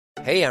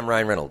Hey, I'm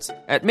Ryan Reynolds.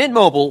 At Mint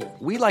Mobile,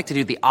 we like to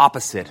do the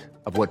opposite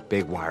of what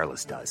Big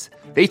Wireless does.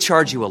 They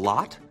charge you a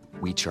lot,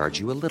 we charge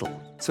you a little.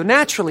 So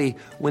naturally,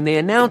 when they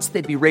announced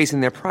they'd be raising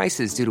their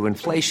prices due to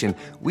inflation,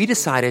 we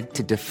decided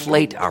to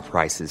deflate our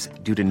prices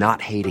due to not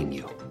hating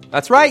you.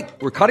 That's right.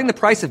 We're cutting the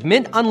price of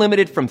Mint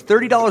Unlimited from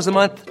 $30 a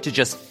month to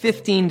just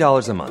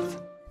 $15 a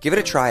month. Give it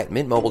a try at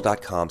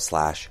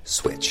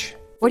mintmobile.com/switch.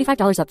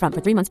 $45 up front for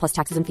 3 months plus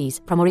taxes and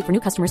fees. Promo rate for new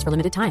customers for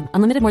limited time.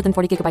 Unlimited more than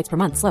 40 gigabytes per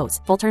month. Slows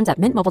full terms at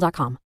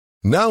mintmobile.com.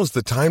 Now's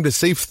the time to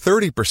save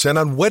 30%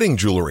 on wedding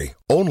jewelry,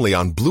 only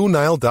on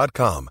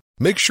BlueNile.com.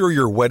 Make sure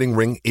your wedding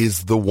ring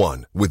is the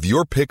one with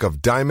your pick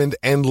of diamond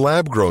and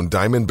lab-grown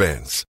diamond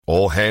bands,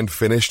 all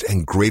hand-finished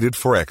and graded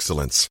for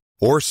excellence.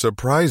 Or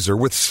surprise her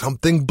with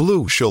something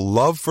blue she'll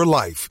love for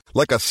life,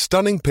 like a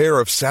stunning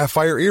pair of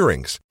sapphire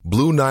earrings.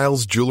 Blue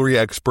Nile's jewelry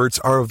experts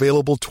are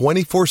available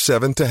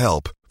 24/7 to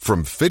help,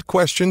 from fit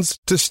questions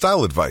to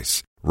style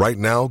advice. Right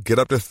now, get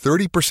up to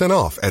 30%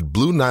 off at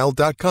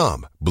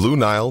BlueNile.com.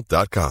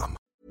 BlueNile.com.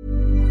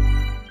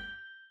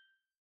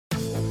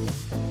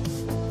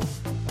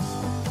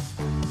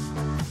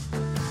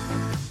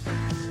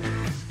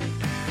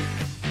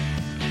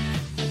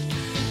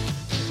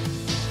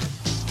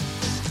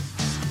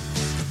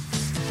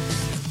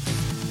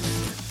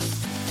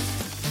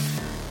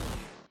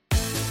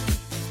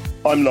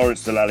 I'm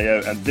Lawrence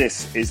Dallaglio, and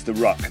this is The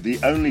Ruck, the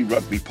only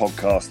rugby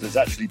podcast that's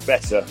actually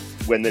better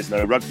when there's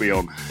no rugby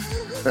on.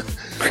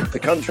 The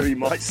country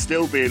might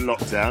still be in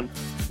lockdown,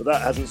 but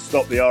that hasn't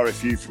stopped the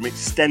RFU from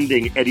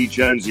extending Eddie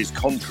Jones's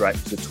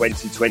contract to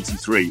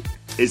 2023.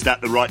 Is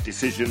that the right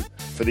decision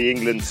for the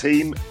England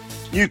team?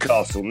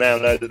 Newcastle now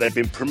know that they've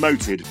been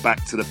promoted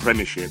back to the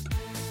Premiership.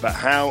 But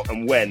how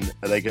and when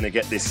are they going to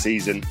get this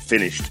season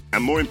finished?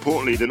 And more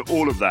importantly than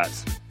all of that,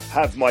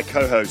 have my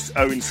co-hosts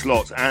Owen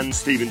Slott and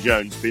Stephen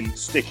Jones been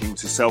sticking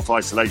to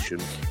self-isolation,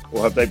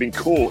 or have they been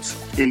caught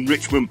in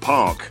Richmond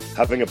Park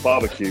having a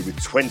barbecue with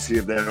 20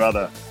 of their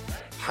other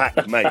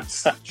hack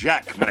mates,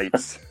 jack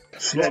mates?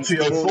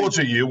 Slotty, I thought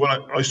of you when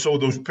I saw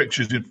those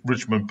pictures in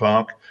Richmond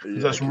Park.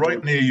 Yeah, that's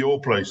right near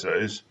your place, that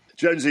is.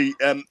 Jonesy,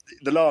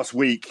 the last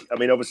week, I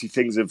mean, obviously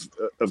things have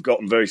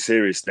gotten very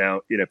serious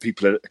now. You know,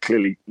 people are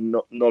clearly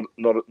not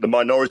the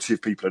minority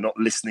of people are not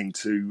listening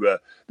to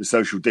the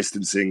social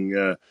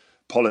distancing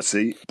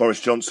policy. Boris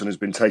Johnson has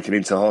been taken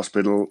into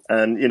hospital,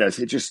 and you know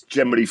it just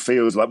generally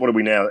feels like, what are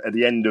we now at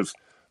the end of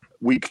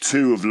week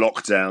 2 of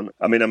lockdown?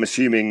 I mean, I'm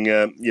assuming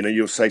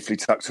you're safely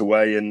tucked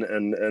away and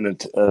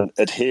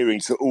adhering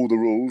to all the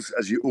rules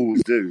as you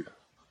always do.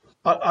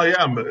 I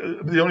am.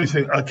 The only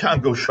thing, I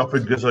can't go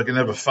shopping because I can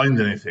never find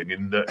anything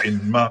in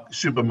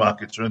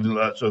supermarkets or anything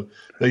like that, so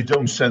they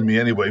don't send me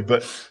anyway.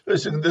 But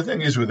listen, the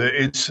thing is with it,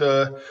 it's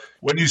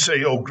when you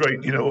say, oh,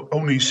 great,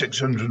 only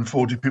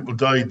 640 people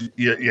died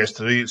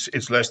yesterday,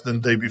 it's less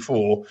than the day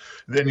before,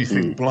 then you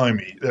think,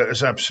 blimey, that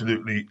is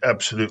absolutely,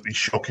 absolutely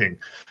shocking.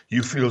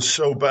 You feel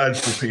so bad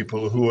for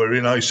people who are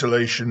in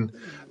isolation,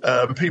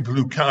 people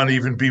who can't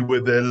even be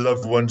with their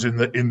loved ones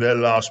in their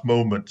last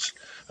moments.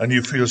 And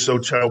you feel so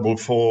terrible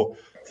for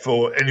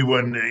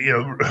anyone, I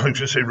was going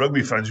to say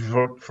rugby fans,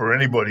 for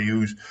anybody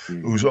who's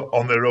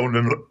on their own.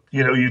 And,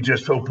 you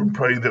just hope and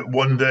pray that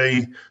one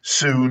day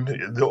soon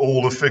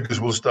all the figures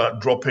will start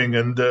dropping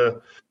and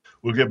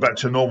we'll get back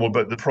to normal.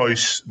 But the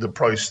price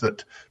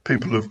that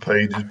people have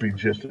paid has been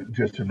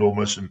just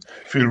enormous, and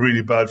feel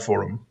really bad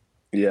for them.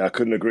 Yeah, I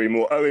couldn't agree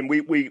more. Owen,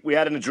 we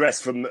had an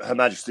address from Her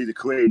Majesty the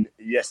Queen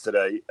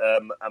yesterday. I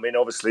mean,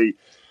 obviously,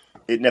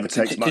 it never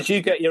takes much. Did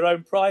you get your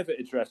own private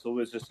address, or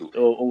was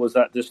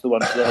that just the one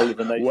for the whole of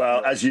the nation?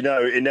 Well, as you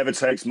know, it never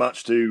takes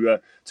much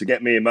to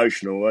get me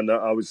emotional, and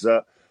I was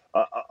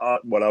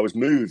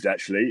moved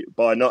actually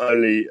by not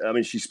only, I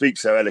mean, she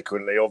speaks so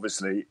eloquently,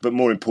 obviously, but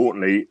more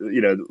importantly,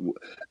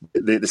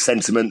 the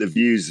sentiment, the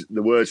views,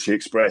 the words she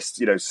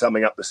expressed,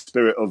 summing up the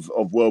spirit of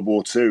World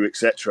War II,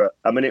 etc.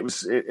 I mean, it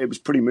was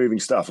pretty moving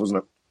stuff,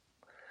 wasn't it?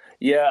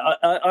 Yeah,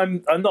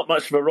 I'm not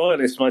much of a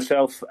royalist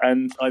myself,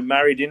 and I'm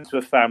married into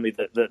a family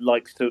that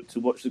likes to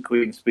watch the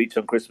Queen's speech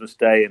on Christmas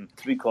Day. And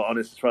to be quite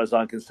honest, as far as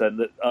I'm concerned,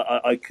 that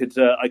I could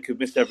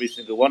miss every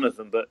single one of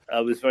them. But I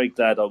was very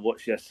glad I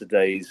watched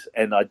yesterday's,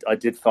 and I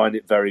did find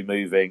it very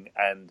moving,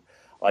 and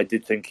I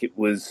did think it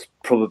was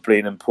probably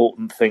an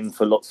important thing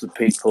for lots of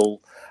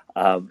people.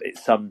 It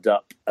summed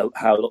up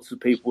how lots of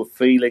people were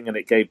feeling, and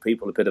it gave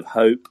people a bit of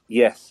hope.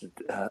 Yes,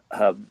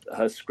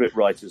 her script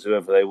writers,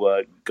 whoever they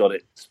were, got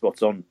it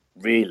spot on,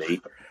 really.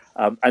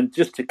 And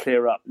just to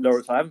clear up,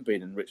 Lawrence, I haven't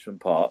been in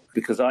Richmond Park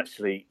because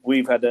actually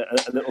we've had a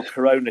little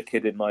corona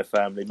kid in my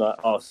family.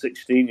 Our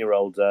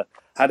 16-year-old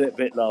had it a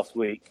bit last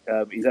week.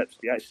 He's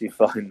actually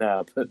fine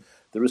now, but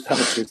the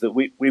result is that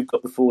we've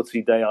got the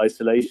 14-day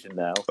isolation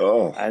now,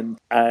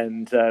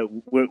 and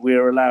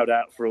we're allowed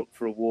out for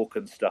a walk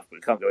and stuff, but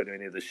we can't go into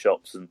any of the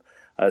shops, and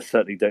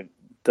certainly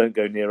don't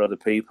go near other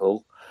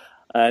people.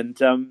 And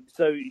so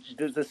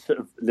there's sort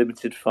of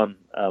limited fun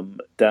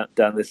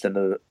down this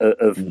end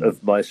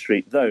of my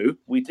street. Though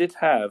we did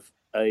have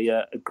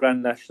a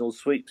Grand National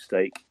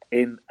sweepstake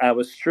in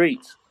our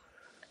street.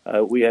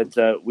 we had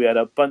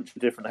a bunch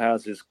of different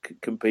houses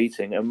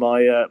competing, and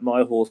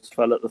my horse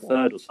fell at the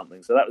third or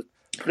something. So that was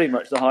pretty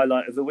much the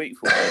highlight of the week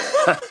for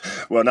me.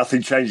 Well,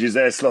 nothing changes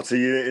there, Slotty.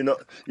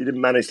 You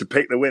didn't manage to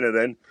pick the winner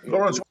then.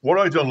 Lawrence, what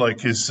I don't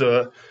like is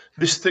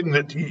this thing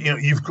that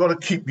you've got to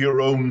keep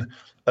your own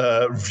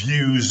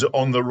views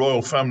on the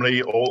royal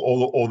family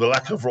or the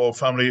lack of royal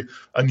family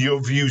and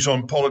your views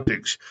on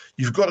politics.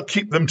 You've got to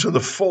keep them to the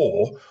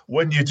fore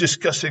when you're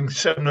discussing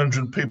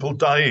 700 people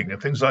dying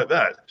and things like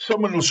that.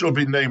 Someone who shall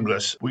be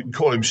nameless, we can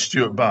call him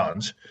Stuart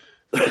Barnes,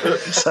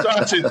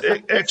 started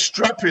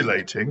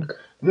extrapolating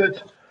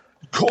that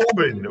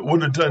Corbyn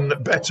would have done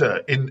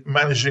better in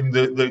managing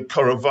the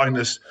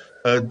coronavirus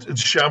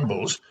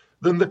shambles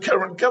than the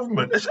current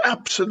government. It's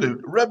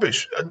absolute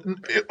rubbish,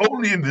 and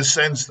only in the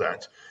sense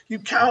that you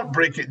can't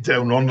break it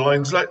down on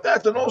lines like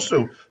that. And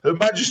also, Her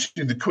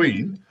Majesty the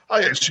Queen,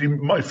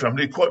 my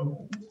family are quite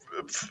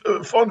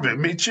fond of it.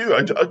 Me too.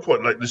 I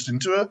quite like listening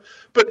to her.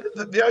 But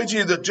the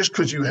idea that just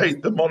because you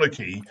hate the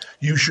monarchy,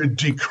 you should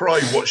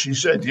decry what she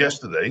said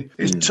yesterday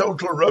is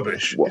total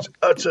rubbish. It's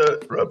utter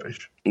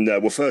rubbish. No,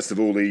 well, first of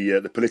all,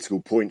 the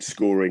political point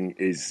scoring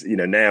is,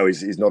 now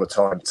is not a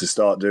time to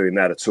start doing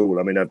that at all.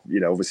 I mean,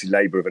 obviously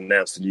Labour have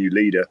announced a new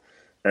leader,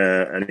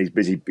 and he's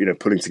busy,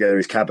 pulling together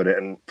his cabinet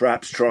and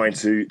perhaps trying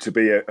to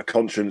be a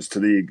conscience to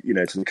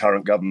the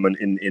current government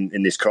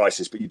in this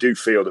crisis. But you do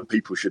feel that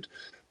people should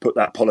put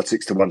that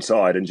politics to one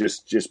side and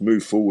just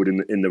move forward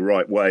in the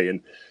right way.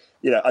 And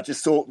I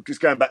just thought,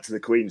 just going back to the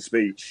Queen's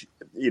speech,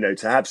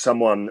 to have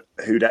someone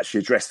who'd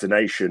actually addressed the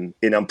nation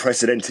in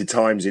unprecedented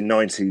times in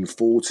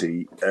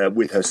 1940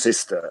 with her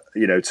sister,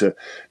 to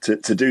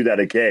do that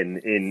again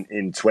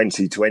in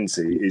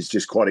 2020 is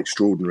just quite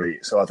extraordinary.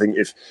 So I think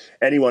if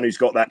anyone who's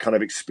got that kind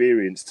of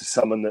experience to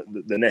summon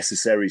the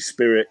necessary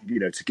spirit,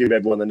 to give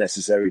everyone the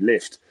necessary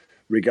lift,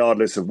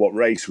 regardless of what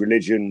race,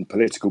 religion,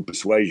 political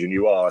persuasion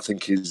you are, I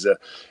think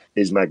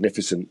is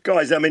magnificent.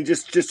 Guys, I mean,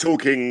 just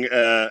talking,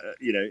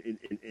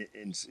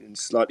 in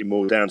slightly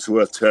more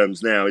down-to-earth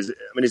terms now, is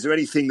there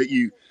anything that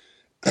you,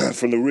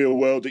 from the real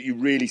world, that you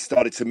really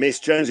started to miss?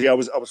 Jonesy, I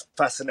was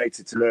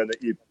fascinated to learn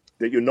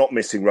that you're not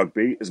missing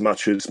rugby as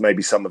much as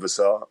maybe some of us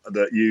are,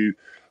 that you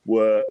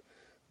were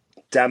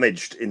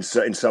damaged in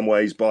some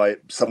ways by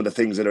some of the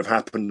things that have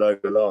happened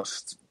over the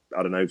last,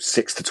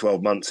 6 to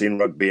 12 months in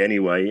rugby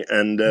anyway.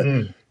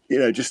 And,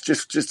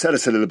 just tell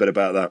us a little bit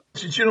about that.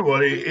 Do you know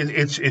what?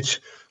 It's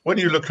when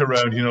you look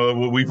around,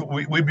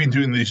 we've been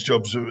doing these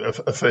jobs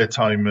a fair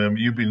time.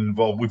 You've been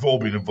involved. We've all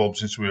been involved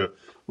since we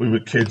were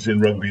kids in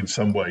rugby in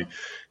some way.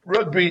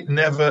 Rugby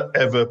never,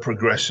 ever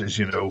progresses,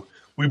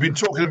 We've been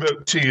talking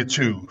about Tier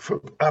 2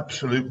 for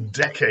absolute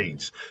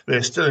decades.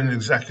 They're still in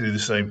exactly the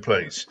same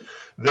place.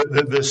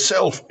 The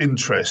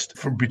self-interest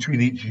from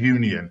between each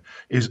union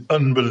is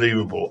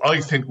unbelievable. I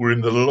think we're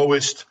in the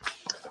lowest,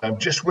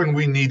 just when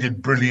we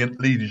needed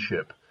brilliant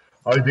leadership.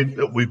 I think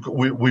that we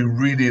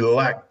really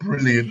lack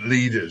brilliant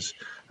leaders.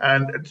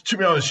 And to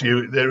be honest with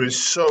you, there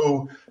is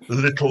so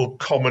little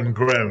common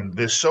ground.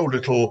 There's so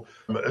little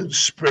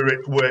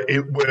spirit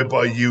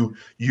whereby you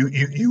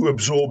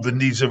absorb the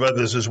needs of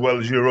others as well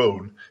as your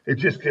own. It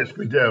just gets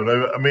me down.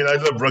 I mean, I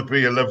love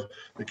rugby. I love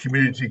the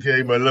community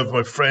game. I love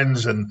my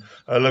friends, and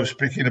I love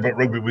speaking about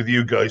rugby with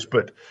you guys.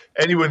 But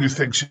anyone who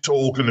thinks it's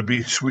all going to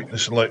be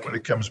sweetness and light when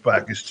it comes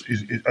back,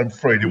 I'm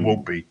afraid it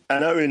won't be.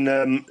 And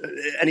Owen,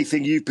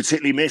 anything you've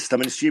particularly missed? I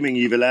mean, assuming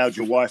you've allowed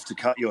your wife to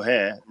cut your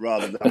hair,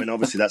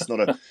 obviously that's not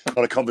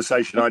a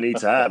conversation I need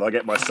to have. I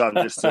get my son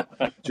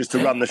just to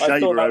run the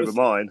shaver over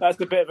mine. That's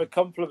a bit of a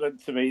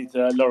compliment to me,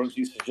 Lawrence.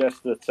 You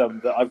suggest that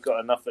I've got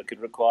enough that could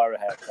require a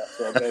haircut,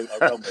 so I'll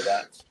run with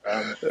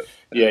that.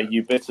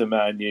 You bitter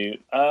man, you.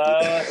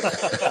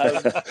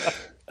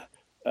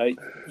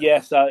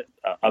 Yes, I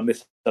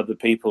miss other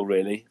people,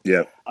 really.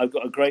 Yeah, I've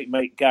got a great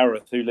mate,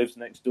 Gareth, who lives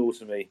next door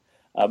to me.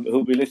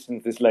 Who'll be listening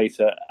to this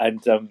later,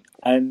 and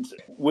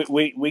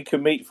we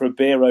can meet for a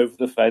beer over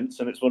the fence,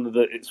 and it's one of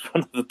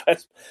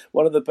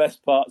the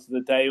best parts of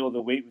the day or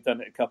the week. We've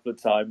done it a couple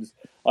of times.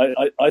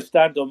 I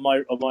stand on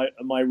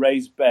my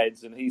raised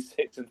beds, and he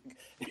sits in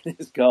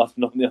his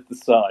garden on the other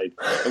side,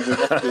 and we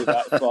must be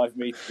about 5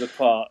 meters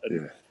apart.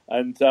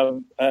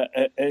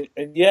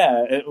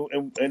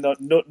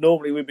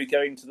 Normally we'd be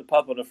going to the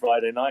pub on a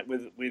Friday night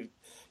with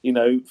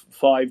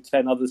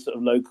 5-10 other sort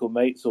of local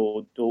mates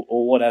or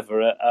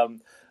whatever.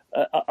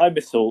 I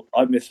miss all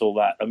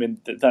that. I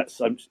mean,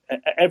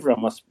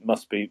 everyone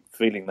must be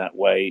feeling that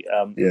way.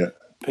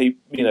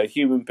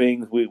 Human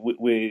beings,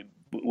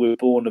 we're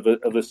born of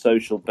a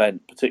social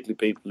bent, particularly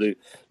people who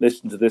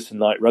listen to this and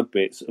like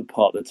rugby. It's a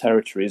part of the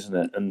territory, isn't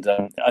it? And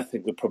I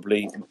think a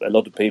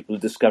lot of people are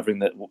discovering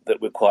that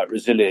we're quite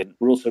resilient.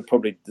 We're also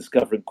probably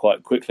discovering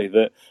quite quickly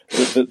that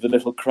the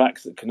little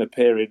cracks that can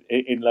appear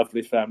in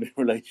lovely family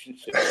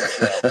relationships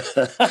as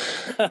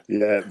well.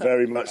 Yeah,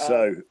 very much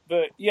so.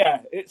 But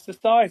yeah, it's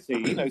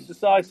society.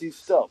 Society's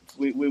stopped.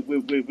 We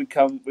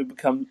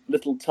become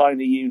little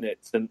tiny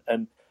units, and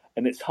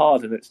it's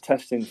hard and it's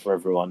testing for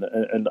everyone.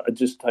 And I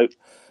just hope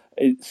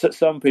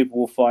some people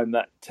will find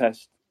that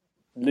test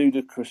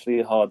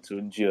ludicrously hard to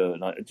endure,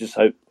 and I just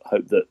hope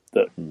that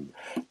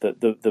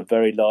the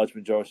very large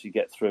majority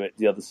get through it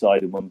the other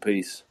side in one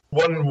piece.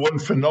 One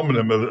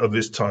phenomenon of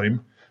this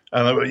time,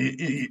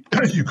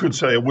 and you could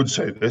say, I would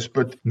say this,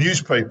 but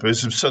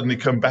newspapers have suddenly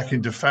come back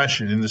into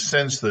fashion in the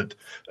sense that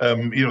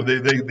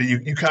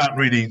you can't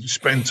really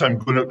spend time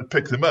going out to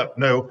pick them up.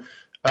 No,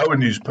 our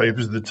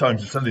newspapers, the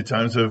Times and Sunday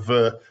Times,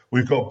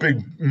 we've got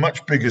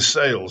much bigger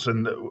sales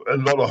and a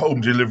lot of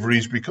home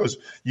deliveries because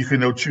you can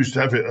now choose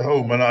to have it at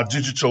home, and our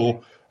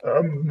digital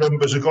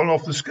numbers have gone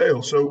off the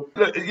scale. So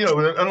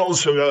and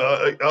also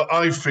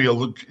I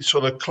feel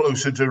sort of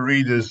closer to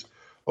readers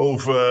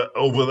over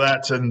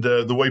that, and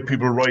the way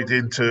people write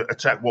in to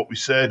attack what we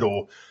said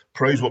or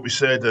praise what we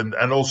said, and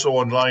also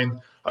online.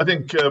 I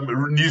think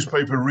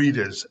newspaper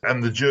readers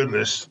and the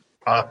journalists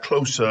are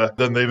closer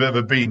than they've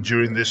ever been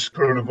during this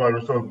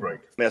coronavirus outbreak.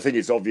 I mean, I think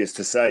it's obvious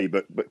to say,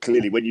 but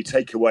clearly when you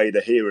take away the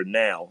here and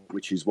now,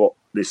 which is what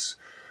this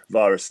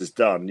virus has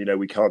done,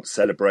 we can't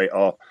celebrate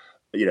our,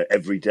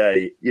 every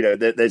day.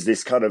 There's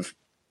this kind of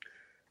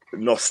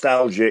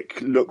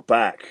nostalgic look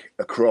back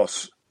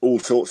across all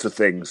sorts of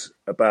things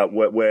about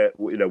where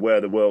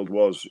the world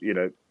was,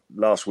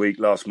 last week,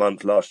 last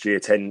month, last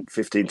year, 10,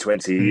 15,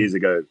 20 years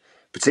ago,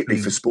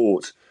 particularly for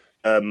sport.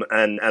 And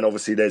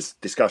obviously there's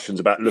discussions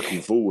about looking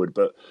forward,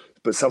 but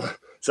some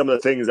of the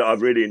things that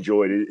I've really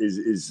enjoyed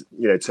is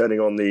turning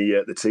on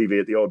the TV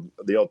at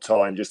the odd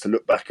time just to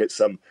look back at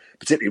some,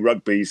 particularly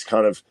rugby's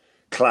kind of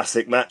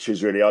classic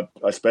matches. Really,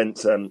 I spent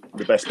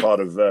the best part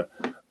of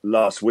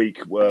last week,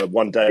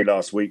 one day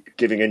last week,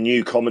 giving a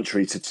new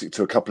commentary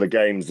to a couple of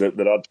games that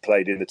I'd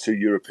played in the two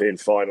European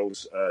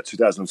finals,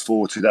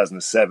 2004,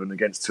 2007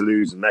 against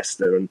Toulouse and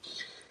Leicester, and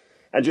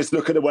just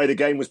look at the way the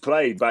game was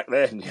played back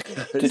then.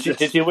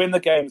 Did you win the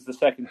games the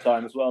second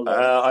time as well?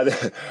 I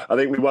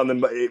think we won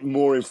them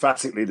more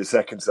emphatically the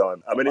second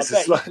time. I mean,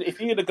 if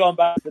you'd have gone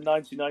back to the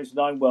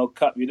 1999 World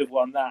Cup, you'd have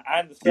won that,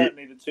 and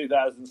certainly the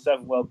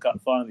 2007 World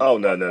Cup final. Oh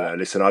no!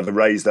 Listen, I've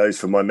erased those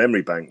from my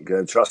memory bank.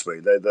 Trust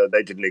me,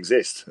 they didn't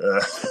exist.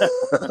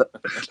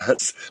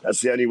 That's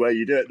the only way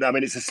you do it. I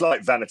mean, it's a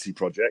slight vanity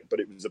project,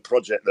 but it was a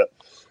project that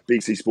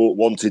BBC Sport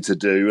wanted to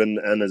do,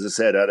 and as I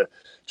said, had a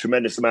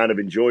tremendous amount of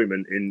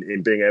enjoyment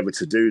in being able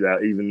to do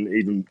that,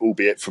 even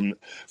albeit from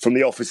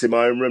the office in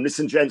my own room.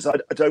 Listen, gents, I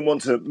don't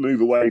want to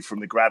move away from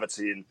the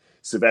gravity and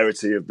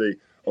severity of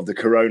the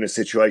corona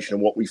situation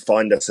and what we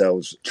find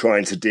ourselves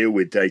trying to deal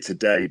with day to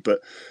day,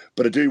 but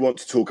I do want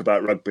to talk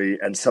about rugby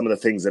and some of the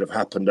things that have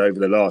happened over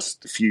the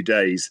last few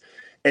days.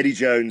 Eddie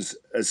Jones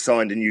has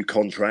signed a new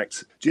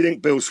contract. Do you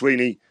think Bill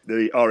Sweeney,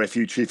 the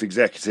RFU chief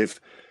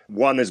executive,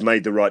 one, has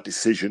made the right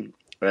decision,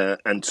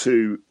 and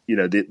two,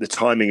 the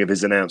timing of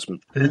his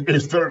announcement?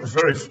 It's very,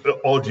 very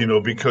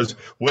odd, because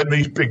when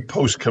these big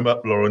posts come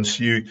up, Lawrence,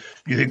 you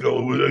think,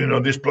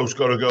 this bloke's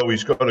got to go,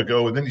 he's got to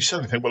go, and then you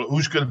suddenly think, well,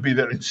 who's going to be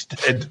there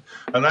instead?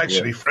 And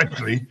actually,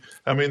 frankly,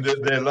 I mean,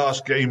 their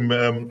last game,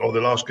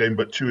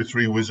 but 2 or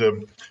 3 was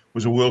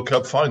a World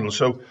Cup final.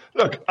 So,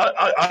 look,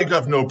 I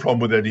have no problem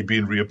with Eddie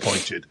being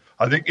reappointed.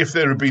 I think if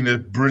there had been a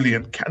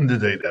brilliant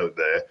candidate out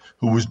there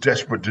who was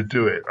desperate to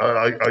do it,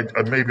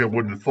 I maybe I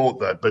wouldn't have thought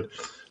that, but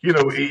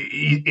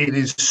it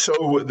is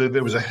so.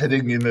 There was a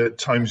heading in the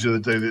Times the other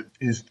day that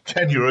his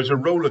tenure as a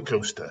roller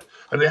coaster,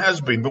 and it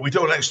has been. But we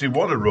don't actually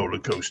want a roller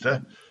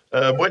coaster.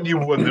 When you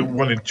won the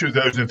one in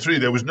 2003,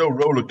 there was no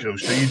roller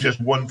coaster. You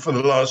just won for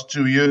the last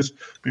 2 years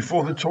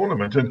before the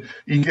tournament, and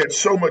he gets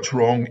so much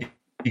wrong.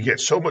 He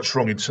gets so much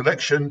wrong in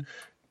selection.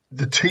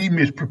 The team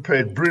is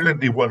prepared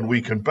brilliantly one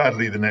week and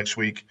badly the next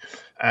week,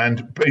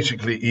 and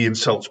basically he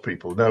insults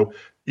people. Now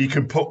he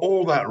can put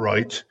all that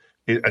right.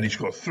 And he's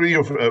got 3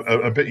 or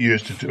a bit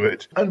years to do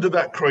it. Under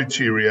that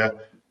criteria,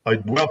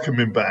 I'd welcome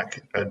him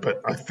back,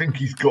 but I think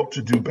he's got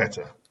to do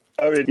better.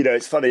 I mean,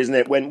 it's funny, isn't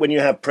it? When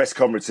you have press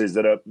conferences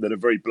that are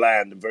very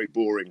bland and very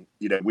boring,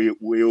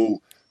 we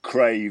all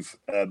crave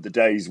the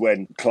days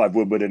when Clive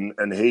Woodward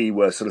and he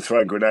were sort of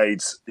throwing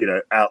grenades,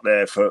 out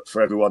there for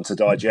everyone to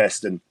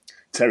digest, and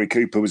Terry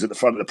Cooper was at the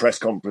front of the press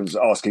conference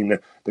asking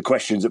the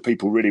questions that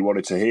people really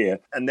wanted to hear.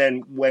 And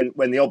then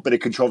when the odd bit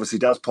of controversy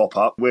does pop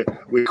up,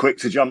 we're quick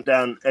to jump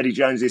down Eddie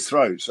Jones's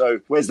throat.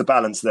 So where's the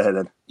balance there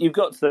then? You've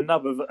got to the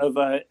nub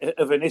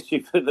of an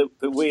issue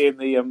that we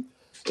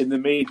in the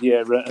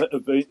media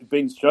have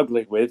been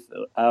struggling with,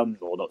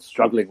 or not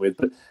struggling with,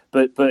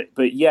 but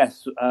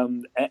yes,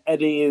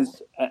 Eddie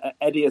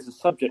as a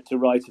subject to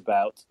write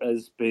about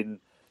has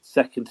been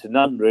second to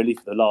none, really,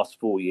 for the last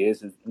 4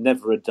 years.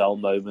 Never a dull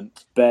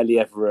moment, barely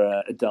ever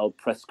a dull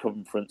press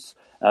conference.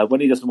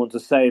 When he doesn't want to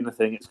say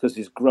anything, it's because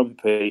he's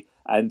grumpy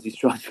and he's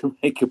trying to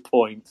make a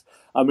point.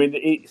 I mean,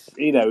 it's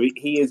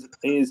he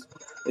is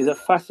a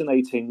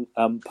fascinating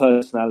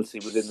personality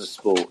within the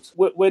sport.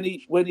 When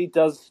he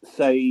does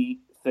say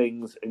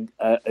things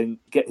and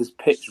get his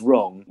pitch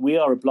wrong, we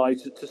are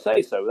obliged to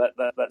say so.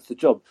 That's the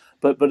job.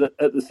 But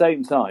at the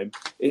same time,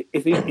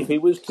 if he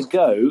was to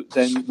go,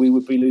 then we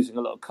would be losing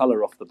a lot of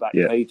colour off the back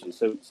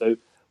pages. So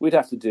we'd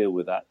have to deal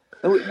with that.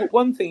 And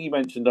one thing you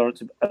mentioned,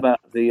 Lawrence, about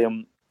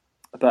the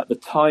the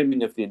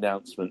timing of the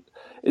announcement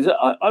is that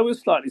I was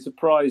slightly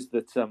surprised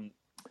that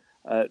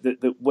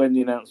that when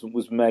the announcement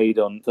was made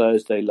on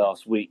Thursday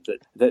last week,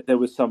 that there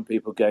were some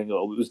people going,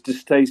 "Oh, it was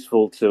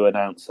distasteful to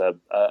announce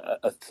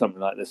something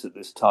like this at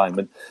this time."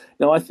 And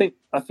I think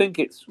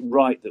it's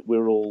right that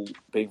we're all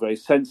being very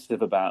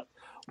sensitive about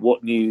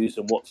what news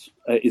and what's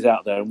is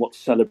out there and what's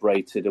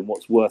celebrated and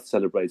what's worth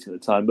celebrating at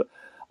the time. But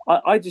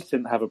I just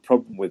didn't have a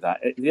problem with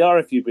that. The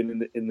RFU have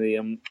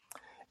been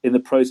in the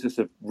process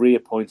of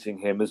reappointing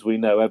him, as we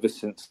know, ever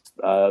since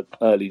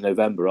early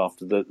November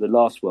after the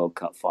last World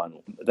Cup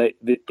final.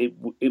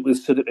 It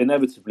was sort of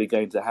inevitably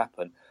going to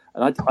happen.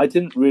 And I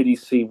didn't really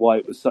see why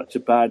it was such a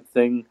bad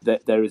thing,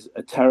 that there is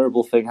a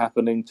terrible thing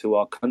happening to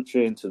our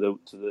country and to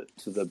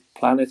the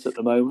planet at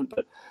the moment.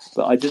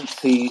 But I didn't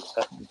see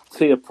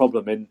a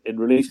problem in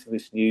releasing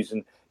this news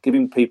and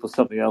giving people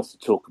something else to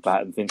talk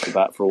about and think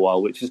about for a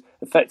while, which is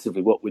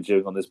effectively what we're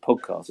doing on this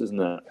podcast,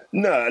 isn't it?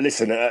 No,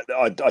 listen,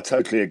 I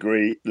totally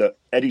agree. Look,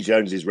 Eddie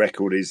Jones's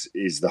record is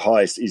the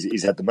highest.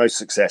 He's had the most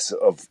success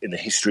in the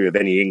history of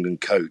any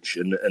England coach,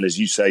 and as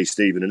you say,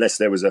 Stephen, unless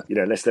there was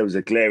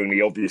a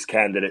glaringly obvious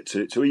candidate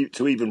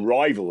to even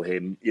rival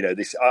him,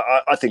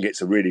 I think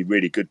it's a really,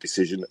 really good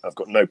decision. I've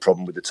got no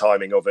problem with the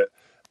timing of it.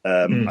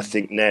 I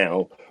think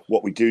now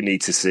what we do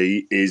need to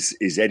see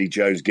is Eddie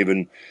Jones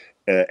given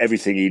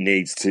everything he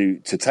needs to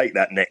take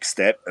that next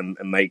step and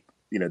make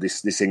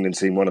this England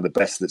team one of the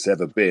best that's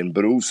ever been.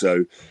 But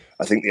also,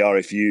 I think the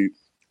RFU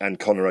and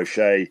Conor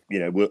O'Shea,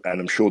 and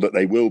I'm sure that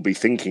they will be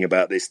thinking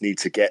about this, need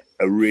to get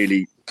a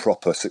really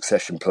proper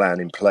succession plan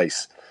in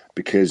place.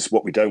 Because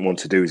what we don't want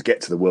to do is get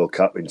to the World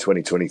Cup in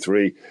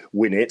 2023,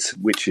 win it,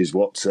 which is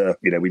what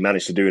we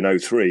managed to do in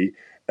 2003,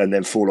 and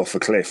then fall off a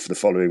cliff the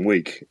following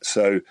week.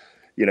 So,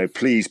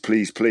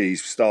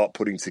 please start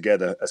putting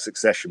together a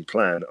succession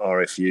plan,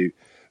 RFU.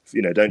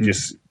 Don't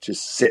just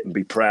sit and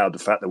be proud of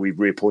the fact that we've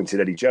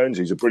reappointed Eddie Jones,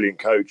 who's a brilliant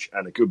coach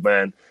and a good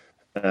man,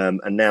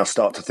 and now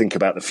start to think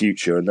about the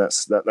future. And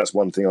that's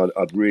one thing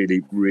I'd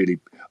really, really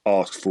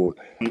ask for.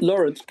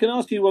 Lawrence, can I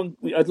ask you one?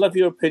 I'd love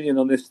your opinion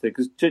on this thing,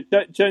 because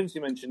Jones,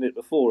 you mentioned it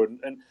before,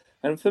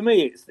 and for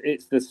me,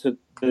 it's the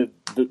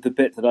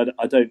bit that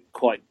I don't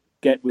quite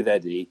get with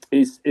Eddie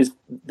is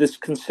this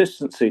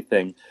consistency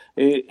thing.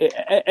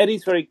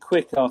 Eddie's very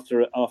quick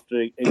after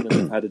England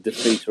have had a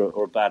defeat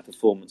or a bad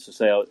performance to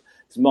say, "Oh,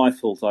 it's my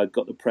fault. I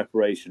got the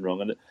preparation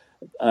wrong,"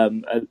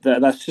 and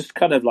that's just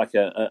kind of like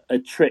a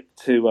trick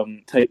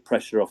to take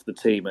pressure off the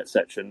team,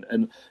 etc.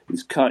 And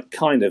it's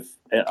kind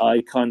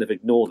of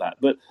ignore that,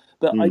 but.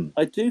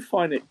 I do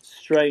find it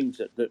strange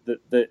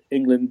that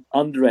England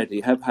under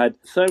Eddie have had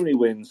so many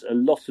wins, a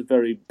lot of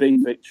very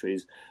big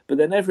victories, but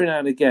then every now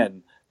and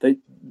again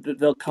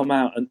they'll come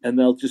out and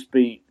they'll just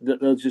be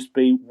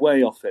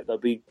way off it. They'll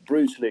be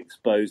brutally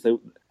exposed. The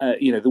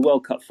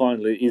World Cup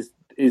final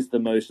is the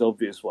most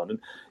obvious one.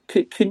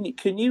 And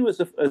can you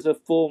as a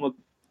former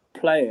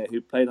player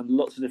who played under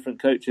lots of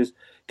different coaches,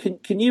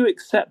 can you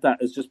accept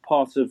that as just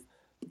part of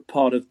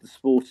the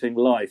sporting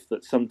life,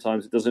 that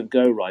sometimes it doesn't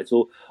go right,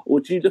 or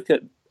do you look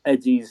at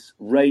Eddie's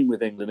reign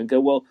with England and go,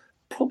 well,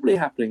 probably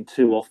happening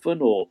too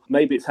often, or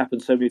maybe it's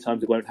happened so many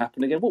times it won't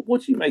happen again?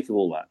 What do you make of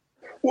all that?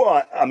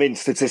 Well, I mean,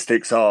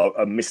 statistics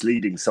are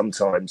misleading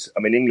sometimes. I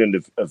mean,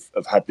 England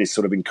have had this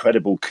sort of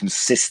incredible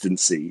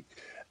consistency,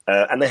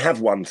 and they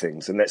have won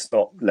things. And let's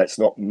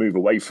not move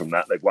away from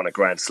that. They've won a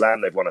Grand Slam,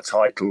 they've won a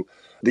title.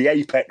 The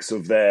apex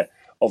of their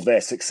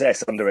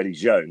success under Eddie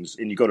Jones,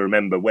 and you've got to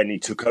remember when he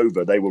took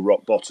over, they were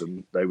rock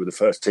bottom. They were the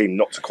first team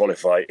not to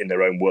qualify in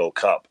their own World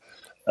Cup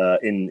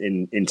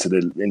into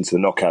the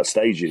knockout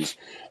stages.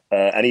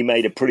 And he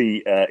made a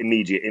pretty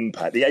immediate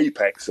impact. The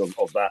apex of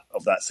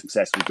that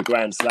success was the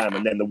Grand Slam,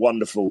 and then the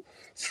wonderful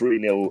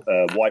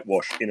 3-0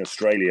 whitewash in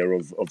Australia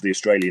of the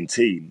Australian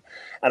team.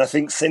 And I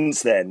think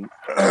since then,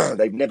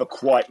 they've never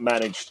quite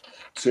managed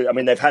to. I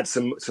mean, they've had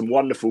some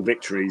wonderful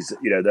victories.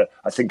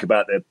 I think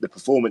about the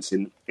performance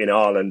in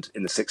Ireland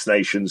in the Six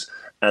Nations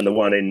and the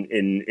one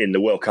in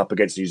the World Cup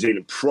against New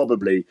Zealand.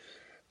 Probably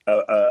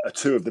are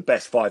two of the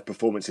best 5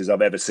 performances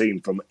I've ever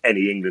seen from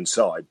any England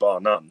side, bar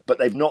none. But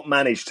they've not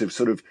managed to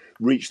sort of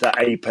reach that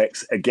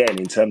apex again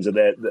in terms of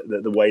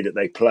the way that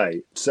they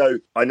play. So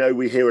I know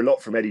we hear a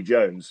lot from Eddie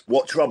Jones.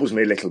 What troubles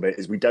me a little bit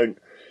is we don't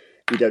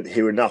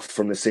hear enough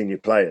from the senior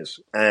players.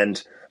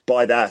 And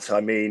by that,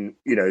 I mean,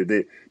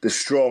 the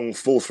strong,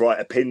 forthright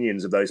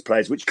opinions of those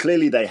players, which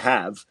clearly they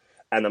have.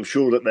 And I'm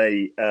sure that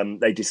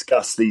they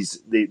discuss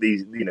these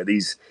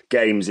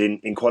games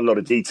in quite a lot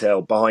of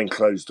detail behind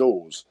closed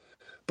doors.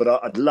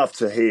 But I'd love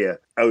to hear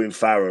Owen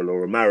Farrell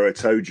or Amaro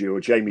Itoje or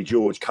Jamie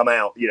George come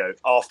out,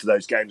 after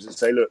those games and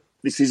say, look,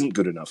 this isn't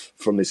good enough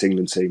from this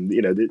England team.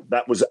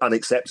 That was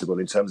unacceptable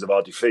in terms of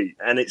our defeat.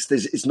 And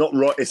it's not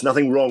right. It's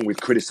nothing wrong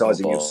with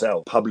criticising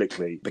yourself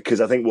publicly,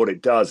 because I think what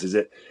it does is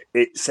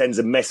it sends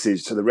a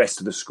message to the rest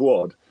of the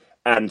squad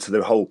and to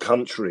the whole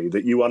country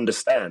that you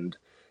understand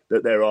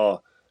that there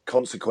are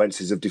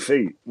consequences of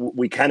defeat.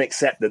 We can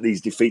accept that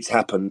these defeats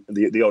happen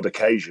the odd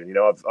occasion.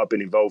 I've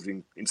been involved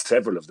in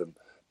several of them.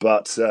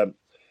 But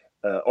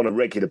on a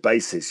regular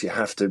basis, you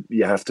have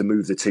to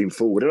move the team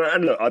forward.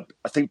 And look,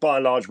 I think by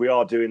and large we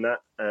are doing that,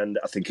 and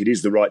I think it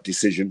is the right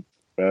decision.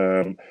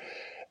 And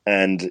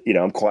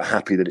I'm quite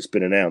happy that it's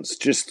been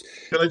announced.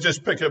 Can I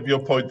just pick up your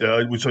point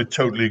there, which I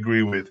totally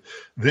agree with?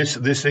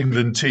 This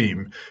England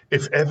team,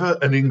 if ever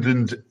an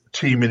England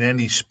team in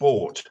any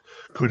sport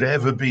could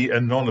ever be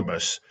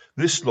anonymous,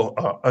 this lot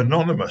are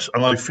anonymous,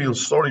 and I feel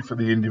sorry for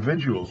the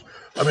individuals.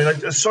 I mean,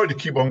 I'm sorry to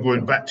keep on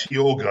going back to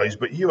your guys,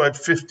 but you had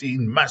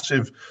 15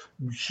 massive,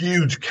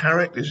 huge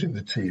characters in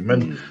the team,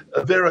 and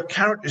there are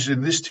characters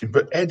in this team,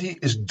 but Eddie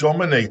is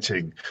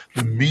dominating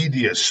the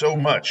media so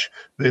much.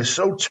 They're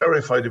so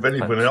terrified of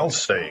anyone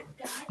else saying.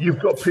 You've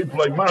got people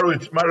like Maru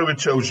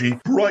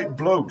Itoje, bright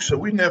blokes that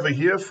we never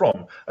hear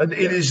from, and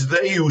it is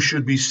they who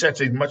should be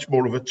setting much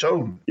more of a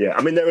tone. Yeah,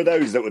 I mean, there are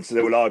those that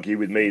will argue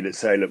with me that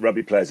say, look,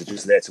 rugby players are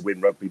just there to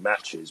win rugby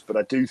matches, but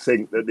I do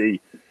think that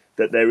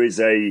there is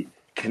a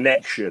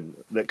connection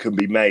that can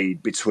be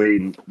made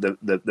between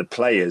the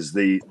players,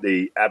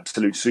 the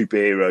absolute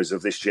superheroes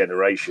of this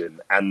generation,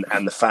 and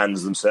the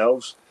fans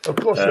themselves. Of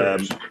course, there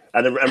is.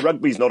 And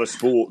rugby's not a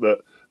sport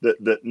that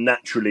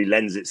naturally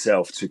lends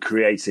itself to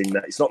creating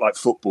that. It's not like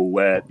football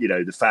where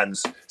the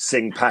fans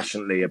sing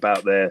passionately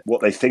about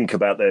what they think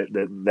about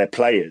their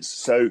players.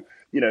 So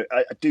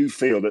I do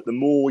feel that the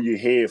more you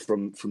hear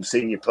from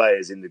senior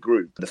players in the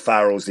group, the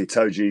Farrells, the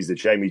Itojes, the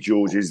Jamie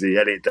Georges, the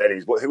Elliot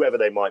Denneys, whoever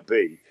they might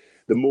be,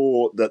 the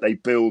more that they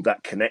build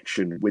that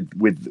connection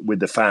with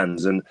the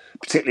fans, and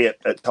particularly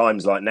at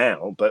times like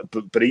now,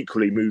 but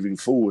equally moving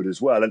forward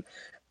as well.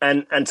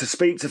 And to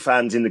speak to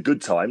fans in the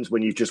good times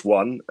when you've just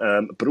won,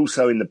 but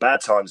also in the bad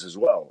times as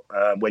well,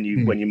 when you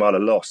might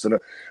have lost. And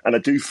I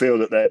do feel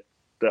that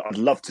I'd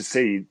love to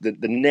see the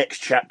next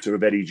chapter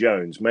of Eddie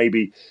Jones,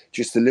 maybe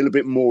just a little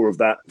bit more of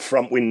that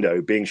front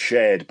window being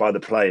shared by the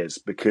players,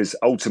 because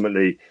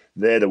ultimately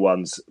they're the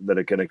ones that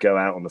are going to go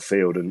out on the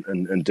field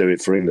and do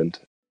it for England.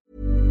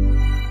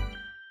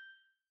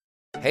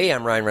 Hey,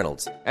 I'm Ryan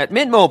Reynolds. At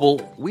Mint Mobile,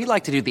 we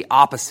like to do the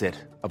opposite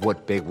of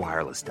what Big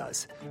Wireless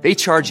does. They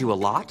charge you a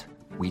lot.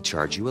 We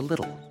charge you a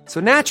little.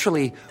 So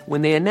naturally,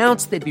 when they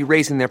announced they'd be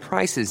raising their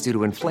prices due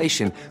to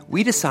inflation,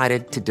 we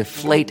decided to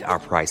deflate our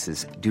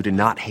prices due to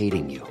not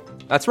hating you.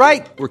 That's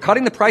right. We're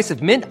cutting the price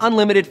of Mint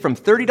Unlimited from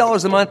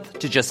 $30 a month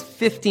to just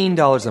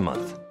 $15 a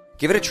month.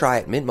 Give it a try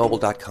at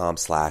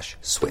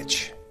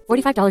mintmobile.com/switch.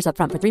 $45 up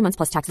front for 3 months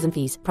plus taxes and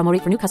fees. Promo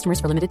rate for new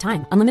customers for limited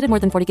time. Unlimited more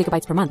than 40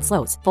 gigabytes per month.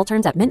 Slows full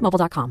terms at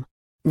mintmobile.com.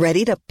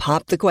 Ready to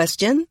pop the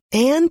question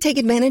and take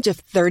advantage of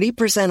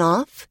 30%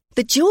 off?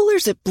 The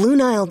jewelers at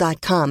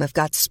BlueNile.com have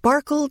got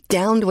sparkle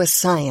down to a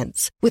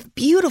science with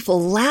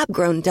beautiful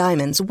lab-grown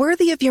diamonds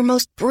worthy of your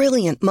most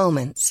brilliant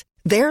moments.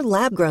 Their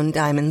lab-grown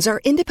diamonds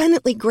are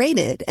independently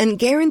graded and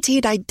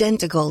guaranteed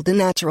identical to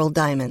natural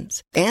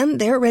diamonds. And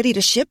they're ready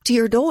to ship to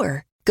your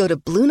door. Go to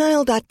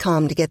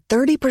BlueNile.com to get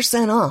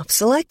 30% off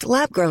select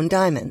lab-grown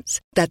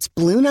diamonds. That's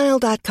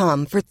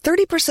BlueNile.com for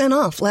 30%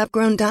 off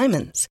lab-grown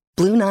diamonds.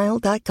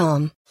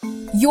 BlueNile.com.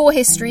 Your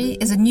History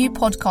is a new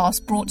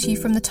podcast brought to you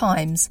from The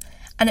Times,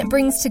 and it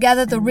brings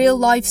together the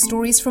real-life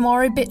stories from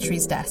our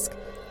obituaries desk,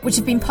 which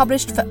have been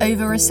published for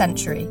over a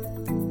century.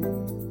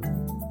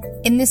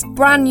 In this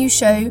brand new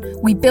show,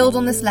 we build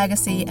on this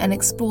legacy and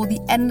explore the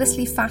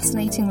endlessly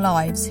fascinating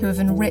lives who have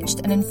enriched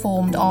and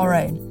informed our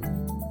own.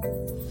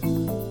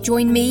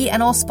 Join me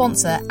and our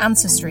sponsor,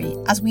 Ancestry,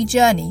 as we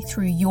journey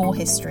through your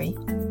history.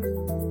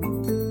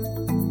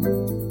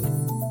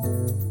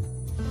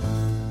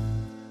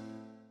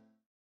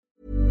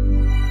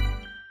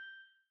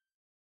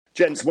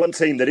 Gents, one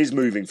team that is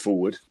moving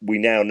forward, we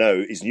now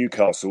know, is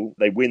Newcastle.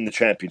 They win the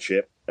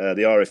championship.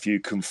 The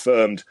RFU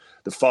confirmed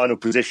the final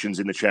positions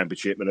in the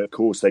championship, and of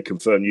course they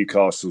confirmed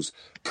Newcastle's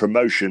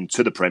promotion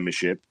to the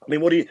Premiership. I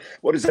mean,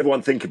 what does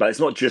everyone think about it? It's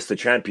not just the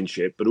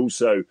championship, but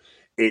also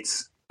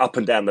it's up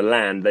and down the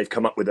land. They've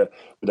come up with a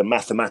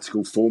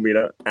mathematical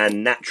formula,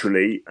 and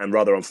naturally, and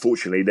rather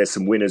unfortunately, there's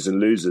some winners and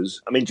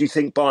losers. I mean, do you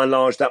think by and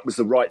large that was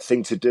the right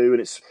thing to do,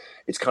 and it's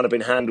kind of been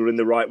handled in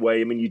the right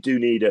way? I mean, you do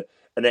need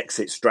an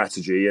exit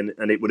strategy,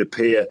 and it would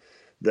appear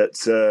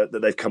that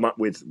they've come up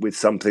with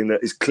something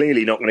that is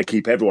clearly not going to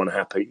keep everyone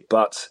happy,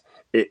 but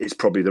it's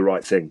probably the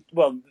right thing.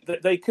 Well,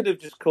 they could have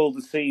just called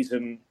the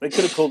season. They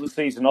could have called the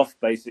season off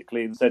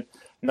basically and said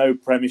no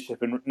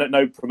Premiership and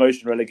no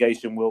promotion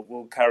relegation.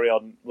 We'll carry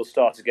on. We'll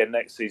start again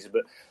next season.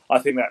 But I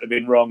think that would have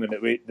been wrong, and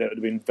that would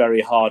have been very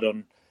hard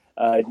on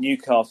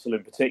Newcastle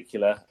in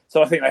particular.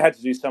 So I think they had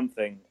to do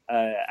something,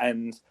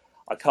 and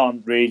I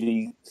can't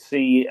really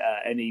see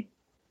any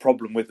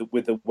problem with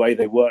the way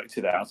they worked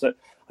it out. So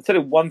I'll tell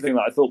you one thing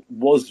that I thought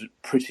was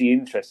pretty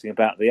interesting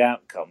about the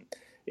outcome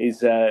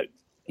is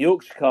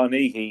Yorkshire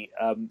Carnegie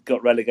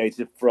got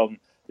relegated from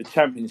the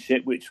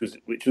Championship, which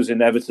was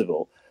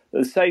inevitable. At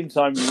the same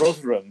time,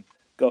 Rotherham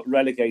got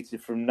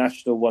relegated from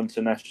National 1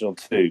 to National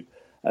 2.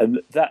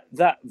 And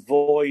that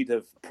void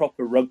of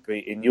proper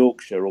rugby in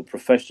Yorkshire, or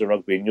professional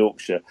rugby in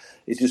Yorkshire,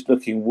 is just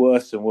looking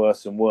worse and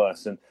worse and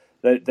worse. And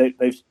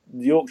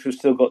Yorkshire have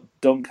still got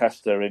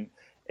Doncaster in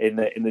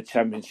in the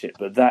Championship,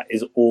 but that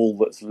is all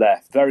that's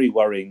left. Very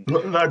worrying.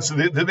 Lads,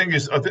 the thing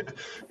is, I think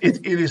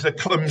it is a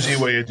clumsy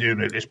way of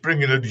doing it. It's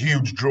bringing a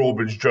huge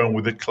drawbridge down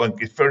with a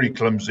clunk. It's very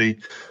clumsy,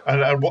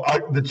 and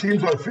the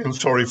teams I feel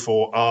sorry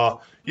for are,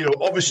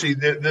 obviously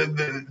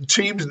the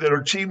teams. There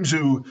are teams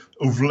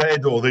who've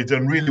led or they've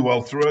done really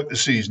well throughout the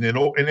season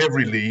in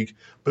every league,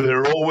 but there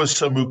are always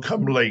some who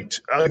come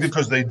late, either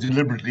because they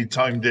deliberately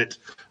timed it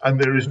and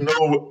there is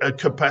no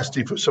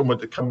capacity for someone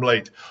to come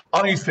late.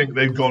 I think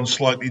they've gone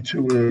slightly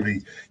too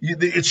early.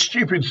 It's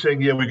stupid saying,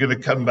 we're going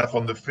to come back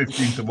on the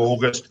 15th of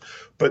August,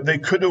 but they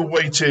could have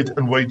waited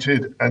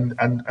and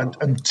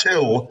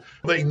until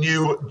they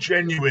knew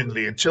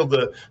genuinely, until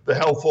the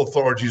health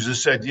authorities have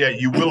said,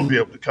 you will be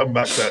able to come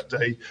back that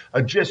day,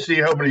 and just see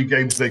how many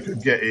games they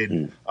could get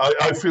in.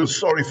 I feel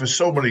sorry for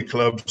so many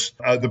clubs.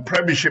 The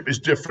Premiership is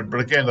different, but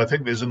again, I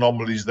think there's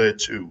anomalies there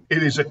too.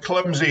 It is a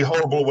clumsy,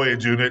 horrible way of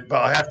doing it,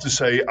 but I have to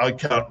say, I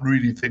can't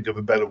really think of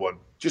a better one.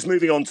 Just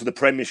moving on to the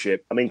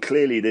Premiership, I mean,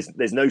 clearly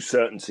there's no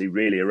certainty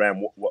really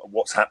around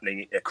what's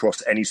happening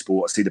across any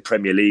sport. I see the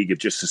Premier League have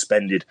just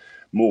suspended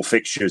more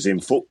fixtures in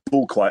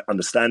football, quite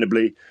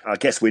understandably. I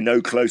guess we're no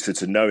closer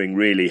to knowing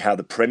really how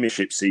the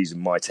Premiership season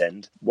might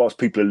end. Whilst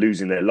people are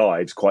losing their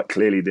lives, quite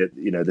clearly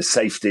the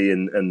safety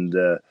and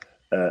the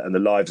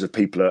lives of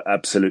people are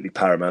absolutely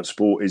paramount.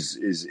 Sport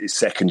is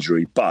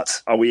secondary.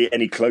 But are we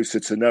any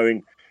closer to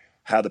knowing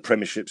how the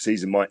Premiership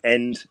season might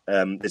end?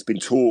 There's been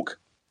talk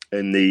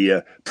in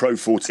the Pro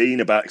 14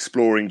 about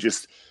exploring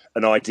just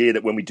an idea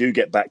that when we do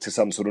get back to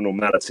some sort of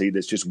normality,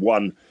 there's just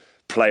one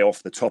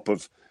playoff, the top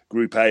of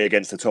Group A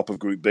against the top of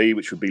Group B,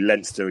 which would be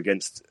Leinster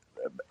against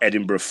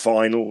Edinburgh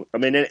final. I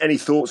mean, any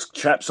thoughts,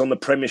 chaps, on the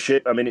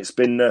Premiership? I mean, it's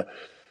been,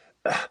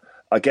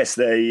 I guess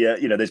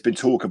there's been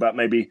talk about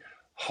maybe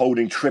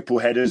holding triple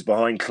headers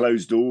behind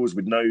closed doors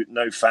with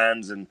no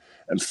fans and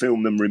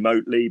film them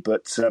remotely.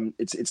 But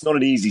it's not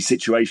an easy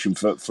situation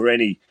for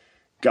any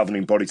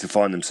governing body to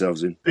find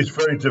themselves in. It's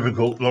very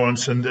difficult,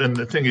 Lawrence, and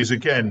the thing is,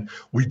 again,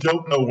 we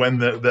don't know when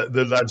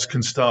the lads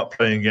can start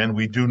playing again.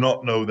 We do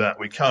not know that.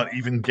 We can't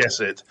even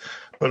guess it.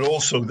 But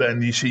also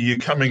then, you see, you're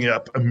coming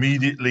up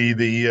immediately,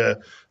 the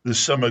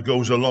summer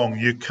goes along,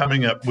 you're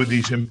coming up with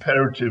these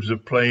imperatives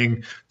of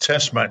playing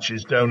test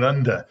matches down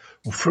under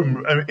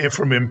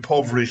from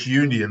impoverished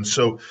unions.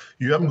 So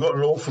you haven't got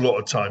an awful lot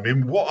of time.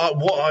 And what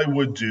I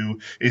would do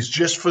is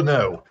just for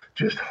now,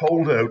 just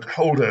hold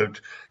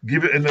out,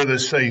 give it another,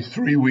 say,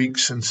 3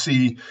 weeks and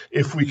see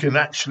if we can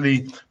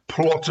actually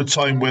plot a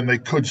time when they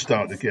could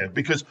start again.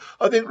 Because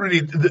I think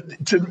really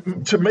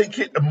to make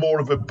it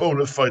more of a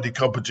bona fide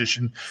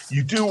competition,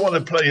 you do want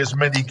to play as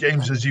many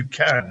games as you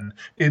can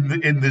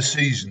in the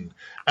season.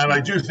 And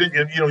I do think,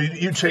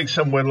 you take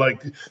somewhere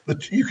like,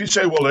 you could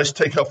say, well, let's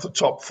take off the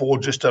top four,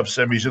 just have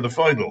semis in the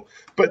final.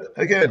 But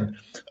again,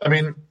 I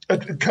mean,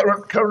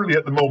 currently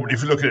at the moment,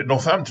 if you look at it,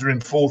 Northampton in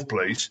fourth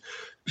place,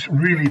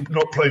 really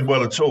not playing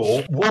well at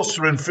all.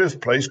 Worcester in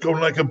fifth place,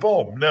 going like a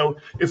bomb. Now,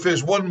 if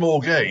there's one more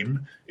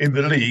game in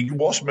the league,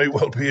 Worcester may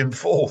well be in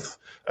fourth.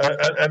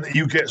 And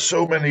you get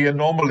so many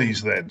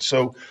anomalies then.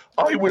 So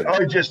I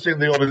just think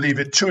they ought to leave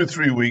it 2 or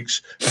 3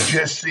 weeks,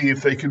 just see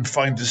if they can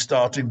find a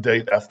starting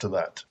date after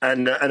that.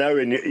 And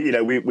Owen,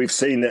 we've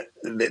seen that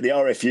the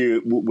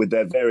RFU, with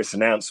their various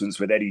announcements,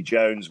 with Eddie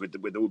Jones,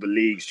 with all the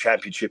leagues,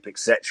 championship,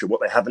 etc., what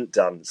they haven't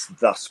done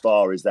thus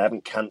far is they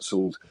haven't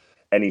cancelled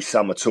any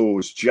summer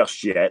tours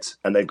just yet,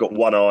 and they've got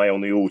one eye on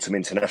the autumn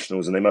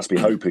internationals, and they must be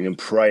hoping and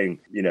praying,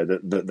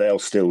 that they'll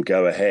still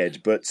go ahead.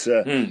 But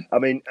I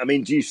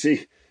mean, do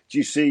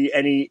you see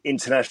any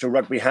international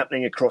rugby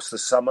happening across the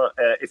summer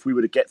if we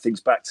were to get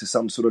things back to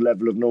some sort of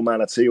level of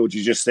normality, or do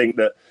you just think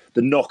that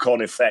the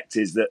knock-on effect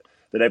is that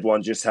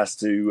everyone just has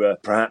to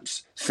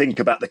perhaps think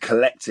about the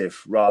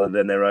collective rather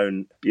than their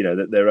own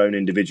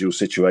individual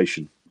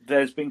situation?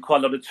 There's been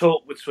quite a lot of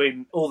talk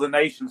between all the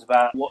nations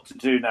about what to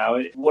do now.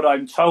 What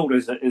I'm told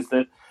is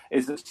that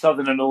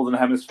Southern and Northern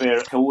Hemisphere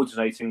are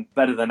coordinating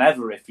better than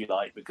ever, if you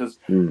like, because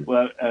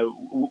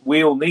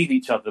we all need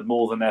each other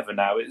more than ever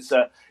now. It's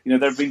there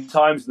have been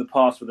times in the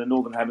past where the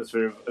Northern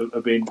Hemisphere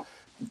have been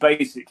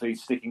basically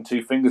sticking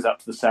two fingers up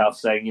to the South,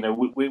 saying,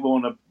 we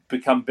want to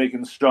become big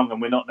and strong,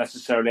 and we're not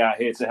necessarily out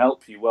here to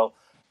help you. Well,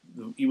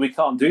 we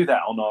can't do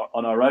that on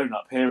our own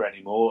up here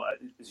anymore.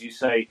 As you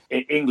say,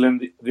 in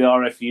England, the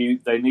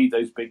RFU, they need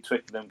those big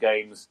Twickenham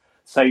games.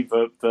 Same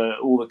for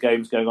all the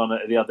games going on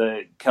at the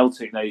other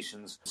Celtic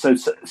nations. So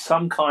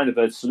some kind of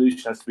a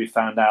solution has to be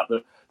found out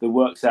that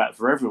works out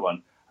for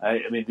everyone.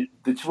 I mean,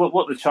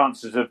 what are the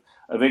chances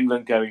of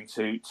England going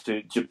to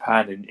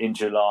Japan in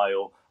July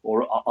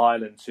or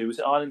Ireland to? Was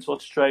it Ireland to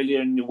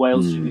Australia and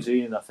Wales to New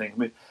Zealand? I think. I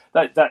mean,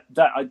 that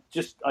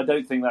I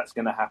don't think that's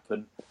going to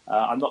happen.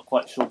 I'm not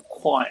quite sure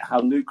how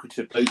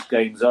lucrative those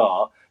games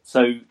are.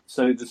 So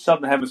the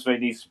Southern Hemisphere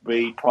needs to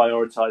be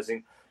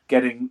prioritising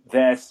getting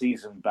their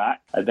season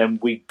back, and then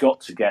we've got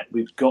to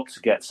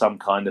get some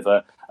kind of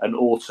an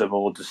autumn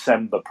or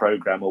December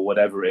programme or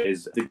whatever it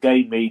is. The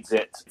game needs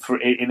it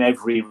in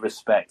every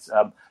respect.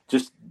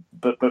 Just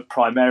but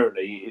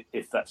primarily,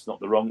 if that's not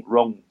the wrong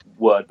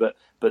word, but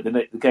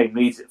the game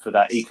needs it for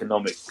that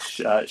economic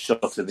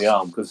shot in the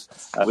arm, because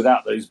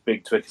without those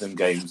big Twickenham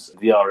games,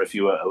 the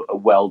RFU are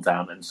well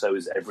down, and so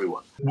is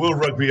everyone. World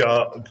Rugby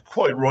are,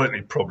 quite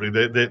rightly probably,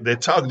 they're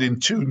targeting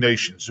two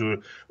nations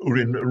who are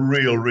in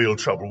real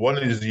trouble. One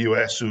is the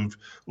US, who've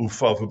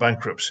filed for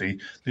bankruptcy.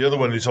 The other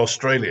one is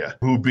Australia,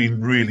 who've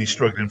been really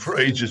struggling for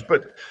ages.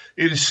 But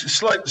it is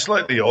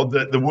slightly odd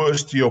that the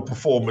worse your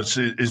performance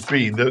is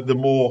been, the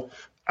more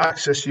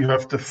access you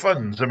have to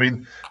funds. I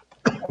mean,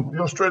 the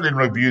Australian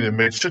Rugby Union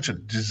made such a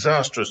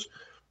disastrous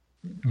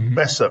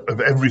mess up of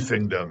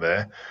everything down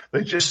there.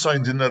 They just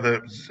signed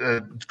another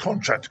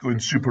contract to go in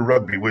Super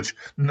Rugby, which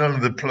none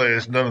of the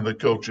players, none of the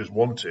coaches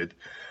wanted.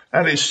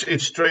 And it's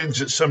strange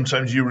that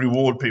sometimes you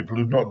reward people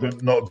who've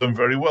not done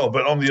very well.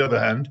 But on the other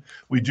hand,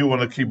 we do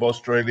want to keep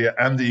Australia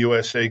and the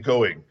USA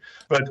going.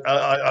 But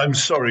I'm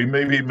sorry,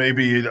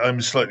 maybe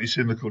I'm slightly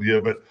cynical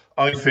here, but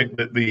I think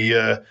that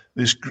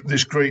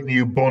this great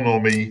new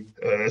bonhomie,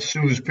 as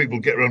soon as people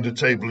get around the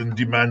table and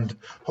demand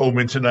home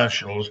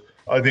internationals,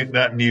 I think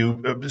that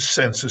new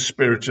sense of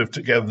spirit of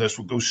togetherness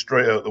will go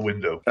straight out the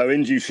window.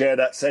 Owen, do you share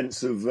that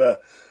sense of,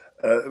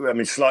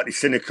 slightly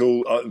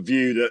cynical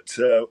view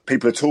that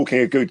people are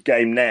talking a good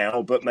game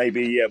now, but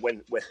maybe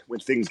when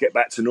things get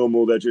back to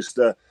normal, they're just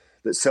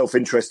that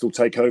self-interest will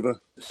take over?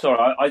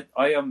 Sorry,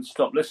 I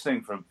stopped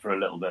listening for a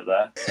little bit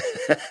there.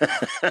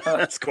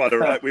 That's quite all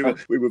right. We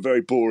were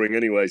very boring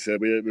anyway, so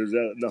there was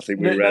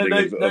nothing we were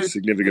adding of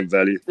significant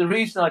value. The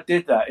reason I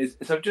did that is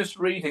I'm just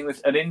reading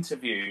an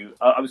interview.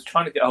 I was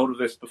trying to get hold of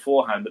this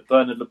beforehand that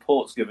Bernard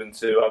Laporte's given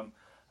to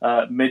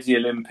Midi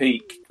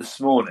Olympique this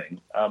morning.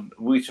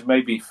 We should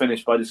maybe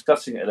finish by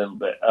discussing it a little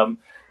bit.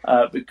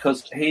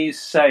 Because he's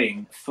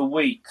saying for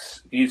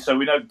weeks, so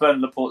we know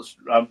Bernard Laporte's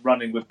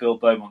running with Bill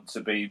Beaumont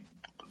to be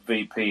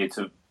VP,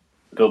 to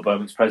Bill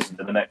Beaumont's president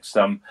in the next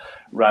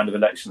round of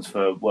elections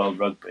for World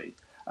Rugby.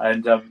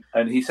 And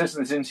he says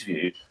in this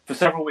interview, for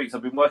several weeks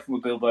I've been working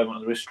with Bill Beaumont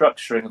on the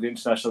restructuring of the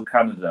international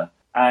calendar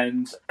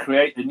and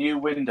create a new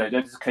window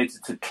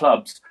dedicated to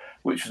clubs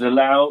which would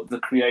allow the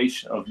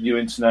creation of new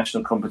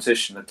international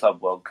competition, the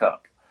Club World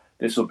Cup.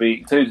 This will be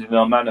included in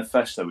our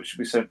manifesto, which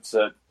will be sent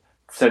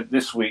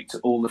this week to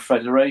all the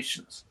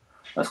federations.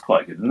 That's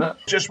quite good, isn't it?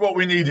 Just what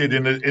we needed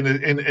in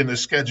a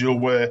schedule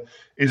where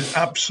it's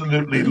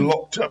absolutely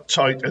locked up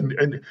tight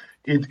and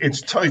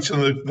it's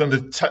tighter than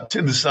the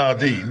tin of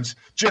sardines.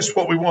 Just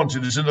what we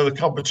wanted is another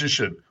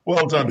competition.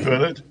 Well done,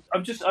 Bernard.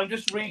 I'm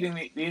just reading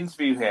the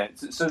interview here.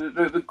 So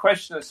the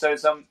questioner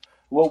says,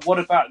 well, what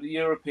about the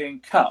European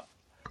Cup?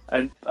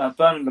 And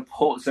Bernard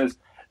Laporte says,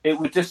 it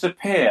would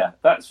disappear,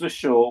 that's for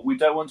sure. We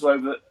don't want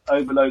to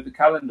overload the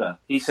calendar.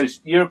 He says,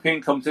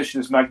 European competition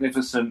is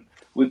magnificent.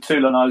 With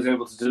Toulon, I was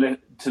able to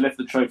lift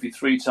the trophy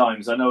 3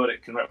 times. I know what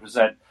it can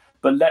represent.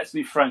 But let's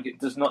be frank, it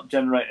does not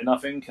generate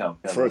enough income.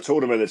 For a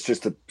tournament that's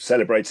just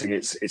celebrating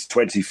its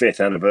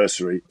 25th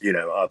anniversary,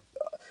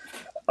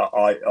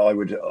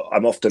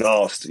 I'm often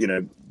asked,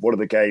 what are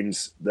the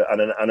games that,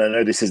 and I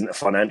know this isn't a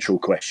financial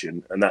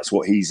question, and that's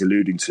what he's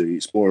alluding to.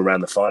 It's more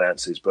around the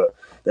finances, but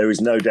there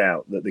is no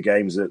doubt that the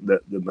games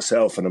that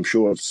myself, and I'm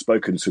sure I've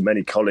spoken to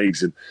many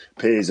colleagues and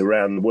peers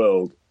around the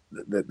world,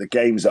 the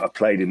games that I've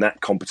played in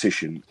that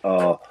competition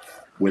are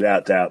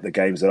without doubt the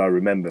games that I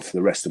remember for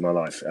the rest of my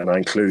life. And I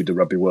include the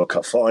Rugby World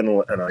Cup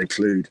final, and I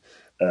include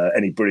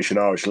any British and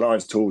Irish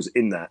Lions tours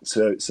in that.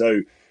 So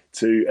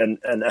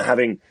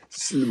having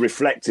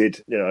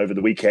reflected, over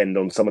the weekend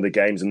on some of the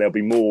games, and there'll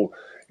be more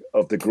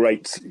of the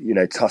great,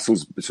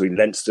 tussles between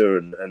Leinster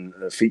and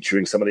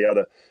featuring some of the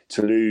other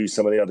Toulouse,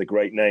 some of the other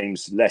great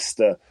names,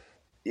 Leicester.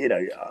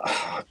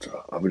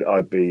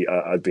 I'd be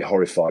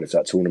horrified if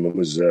that tournament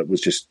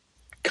was just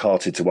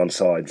carted to one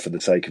side for the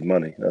sake of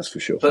money. That's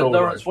for sure. But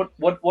Lawrence,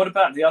 what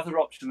about the other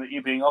option that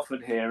you're being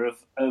offered here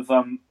of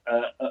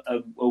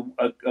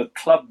a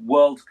club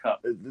World Cup?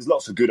 There's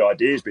lots of good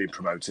ideas being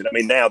promoted. I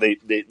mean, now the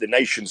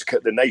Nations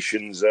Cup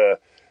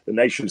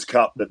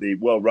that the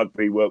World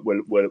Rugby were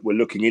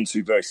looking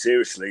into very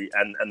seriously,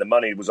 and the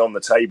money was on the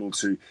table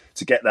to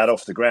get that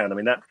off the ground. I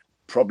mean, that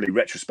probably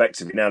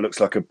retrospectively now looks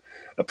like a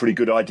pretty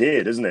good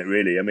idea, doesn't it,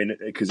 really? I mean,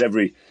 because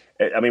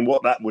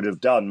what that would have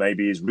done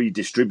maybe is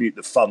redistribute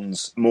the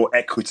funds more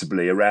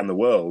equitably around the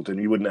world, and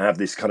you wouldn't have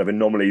this kind of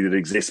anomaly that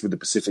exists with the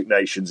Pacific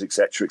nations,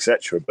 etc.,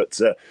 etc. But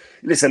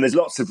listen, there's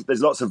lots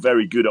of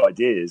very good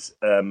ideas,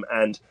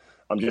 and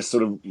I'm just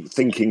sort of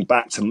thinking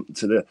back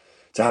to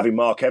having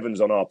Mark Evans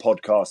on our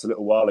podcast a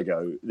little while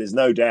ago. There's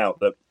no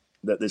doubt that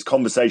there's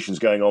conversations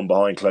going on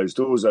behind closed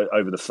doors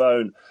over the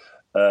phone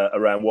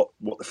around what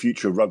the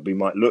future of rugby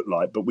might look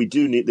like. But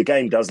the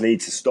game does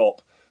need to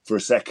stop for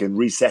a second,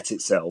 reset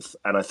itself,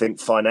 and I think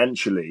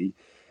financially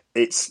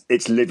it's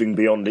living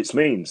beyond its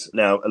means.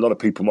 Now, a lot of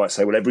people might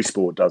say, well, every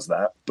sport does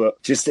that, but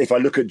just if I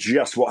look at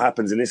just what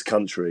happens in this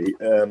country,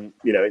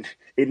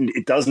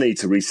 it does need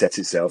to reset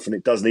itself, and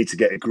it does need to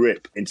get a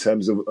grip in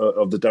terms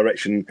of the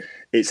direction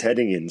it's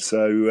heading in.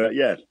 So,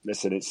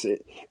 listen,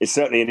 it's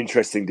certainly an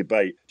interesting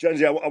debate.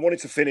 Jonesy, I wanted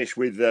to finish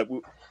with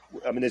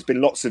I mean, there's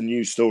been lots of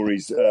news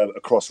stories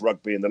across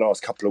rugby in the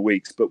last couple of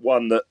weeks, but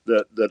one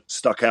that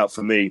stuck out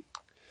for me,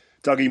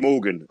 Dougie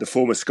Morgan, the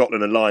former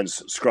Scotland and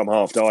Lions scrum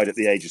half, died at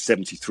the age of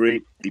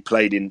 73. He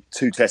played in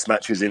 2 test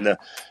matches in the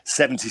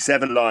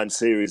 77 Lions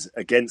series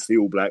against the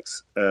All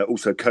Blacks,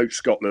 also coached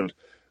Scotland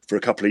for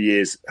a couple of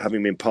years,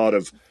 having been part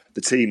of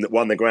the team that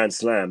won the Grand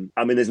Slam.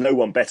 I mean, there's no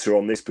one better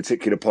on this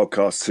particular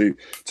podcast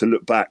to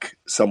look back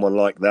someone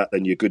like that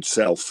than your good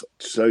self.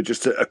 So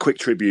just a quick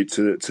tribute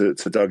to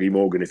Dougie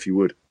Morgan, if you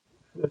would.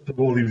 First of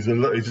all, he's a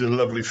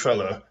lovely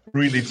fella,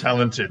 really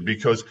talented,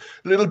 because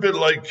a little bit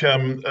like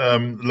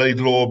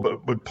Laidlaw,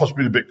 but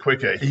possibly a bit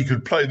quicker. He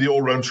could play the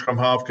all-round scrum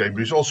half game, but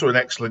he's also an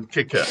excellent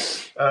kicker.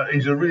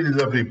 He's a really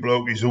lovely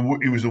bloke.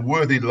 He was a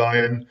worthy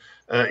Lion.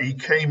 He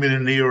came in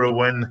an era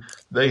when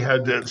they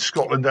had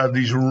Scotland had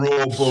these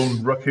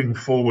raw-boned rucking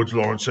forwards,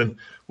 Lawrence, and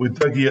with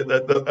Dougie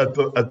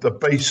at the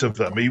base of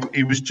them,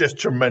 he was just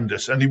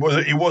tremendous. And he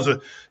was a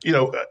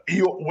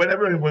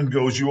whenever anyone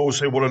goes, you always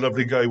say what a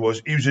lovely guy he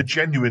was. He was a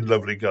genuine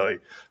lovely guy,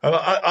 and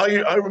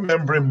I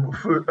remember him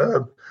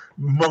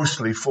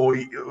mostly for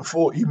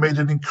he made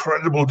an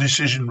incredible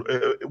decision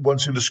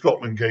once in the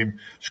Scotland game.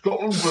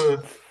 Scotland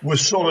were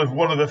sort of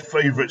one of the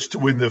favourites to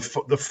win the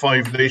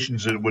 5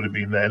 Nations, it would have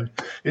been then.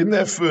 In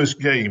their first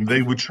game,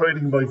 they were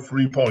trailing by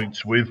 3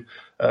 points with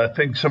I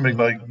think something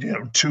like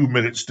 2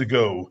 minutes to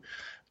go,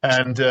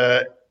 and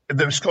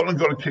then Scotland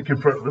got a kick in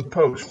front of the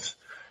posts.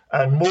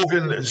 And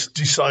Morgan has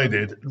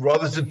decided,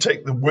 rather than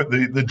take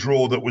the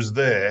draw that was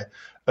there,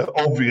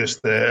 obvious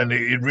there, and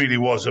it really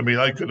was. I mean,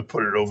 I could have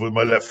put it over with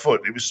my left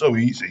foot. It was so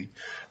easy.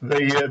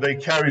 They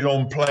carried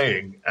on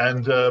playing,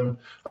 and I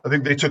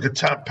think they took a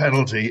tap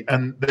penalty,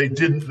 and they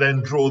didn't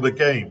then draw the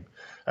game.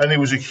 And it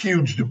was a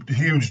huge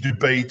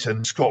debate,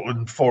 and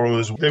Scotland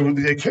followers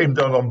they came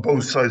down on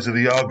both sides of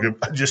the argument.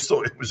 I just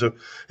thought it was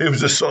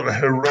a sort of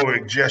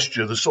heroic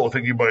gesture, the sort of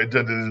thing you might have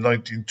done in the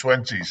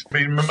 1920s. I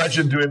mean,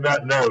 imagine doing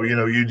that now.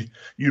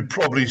 You'd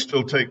probably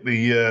still take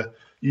the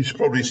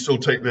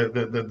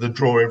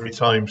draw every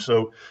time.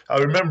 So I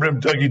remember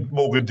Dougie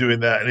Morgan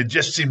doing that, and it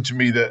just seemed to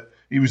me that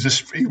he was a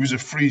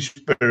free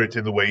spirit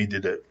in the way he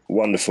did it.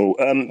 Wonderful,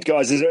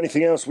 guys. Is there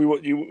anything else we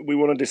want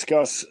to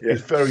discuss?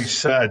 It's very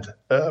sad,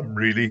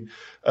 really.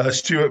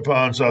 Stuart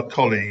Barnes, our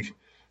colleague,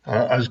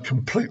 has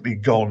completely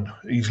gone.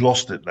 He's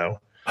lost it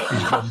now.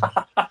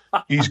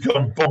 He's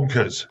gone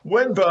bonkers.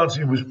 When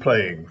Barnsley was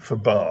playing for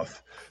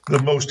Bath,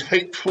 the most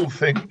hateful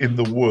thing in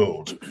the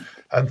world,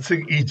 and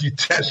thing he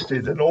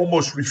detested and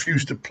almost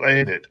refused to play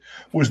in it,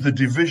 was the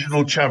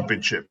divisional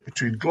championship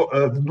between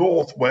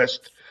North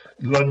West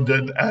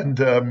London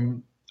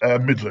and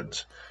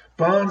Midlands.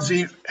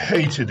 Barnsley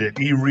hated it.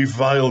 He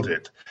reviled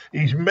it.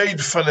 He's made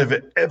fun of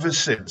it ever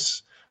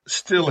since,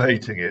 still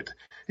hating it.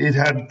 It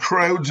had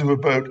crowds of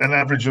an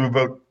average of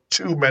about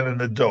 2 men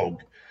and a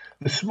dog.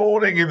 This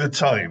morning in the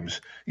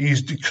Times,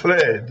 he's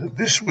declared that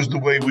this was the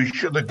way we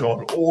should have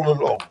gone all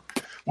along.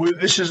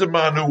 This is a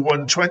man who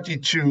won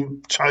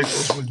 22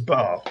 titles with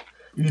Bath.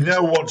 He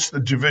now wants the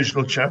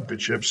divisional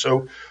championship.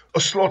 So,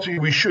 Slotty,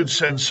 we should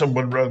send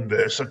someone round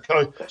there,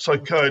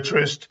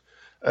 psychiatrist,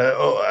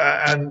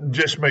 and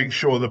just make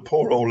sure the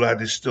poor old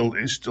lad is still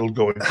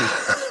going.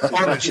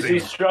 Honestly,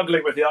 he's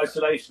struggling with the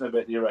isolation a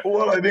bit, you reckon?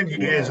 Well, I think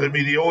he is. I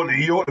mean, he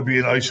ought to be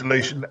in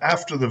isolation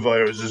after the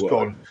virus is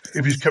gone,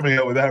 if he's coming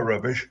out with that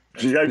rubbish.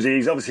 Jonesy,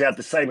 he's obviously had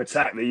the same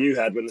attack that you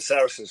had when the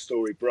Saracen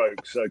story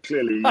broke. So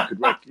clearly,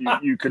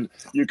 you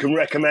can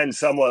recommend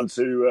someone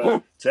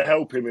to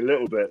help him a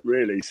little bit,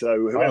 really.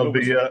 So I'll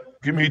be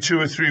give me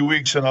 2 or 3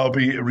 weeks, and I'll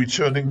be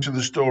returning to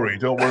the story.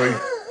 Don't worry.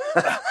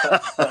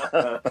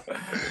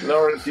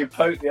 Lawrence, you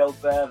poked the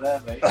old bear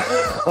there, mate.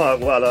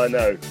 Well, I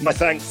know. My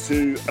thanks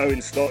to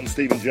Owen Stott and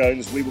Stephen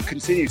Jones. We will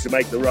continue to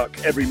make the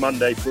ruck every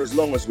Monday for as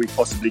long as we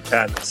possibly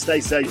can. Stay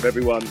safe,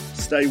 everyone.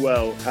 Stay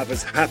well. Have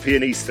as happy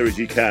an Easter as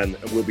you can,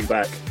 and we'll be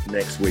back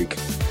next week.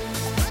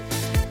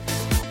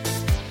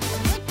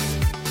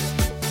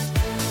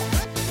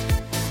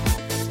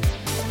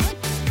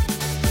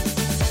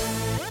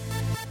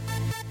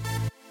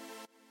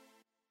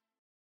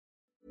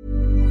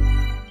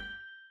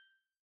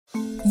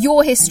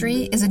 Your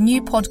History is a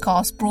new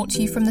podcast brought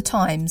to you from The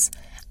Times,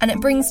 and it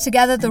brings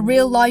together the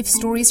real life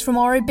stories from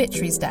our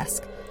obituaries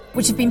desk,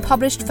 which have been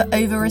published for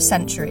over a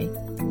century.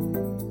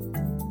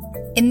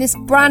 In this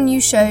brand new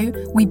show,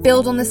 we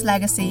build on this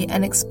legacy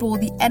and explore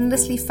the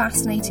endlessly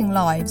fascinating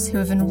lives who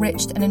have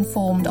enriched and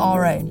informed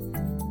our own.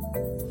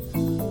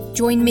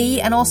 Join me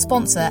and our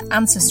sponsor,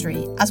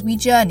 Ancestry, as we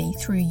journey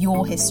through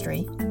your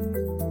history.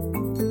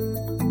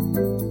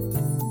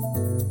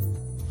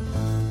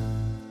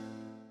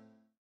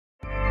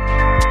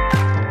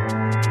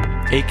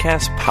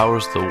 Acast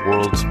powers the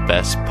world's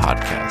best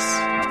podcasts.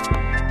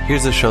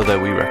 Here's a show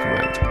that we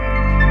recommend.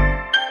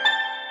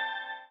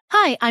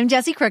 Hi, I'm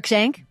Jessie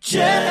Cruikshank.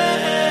 Jessie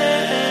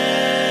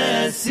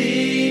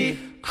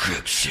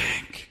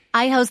Cruikshank.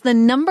 I host the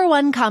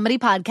 #1 comedy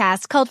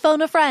podcast called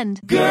Phone a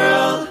Friend.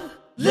 Girl,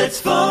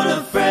 Let's phone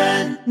a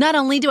friend. Not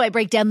only do I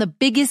break down the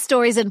biggest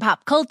stories in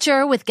pop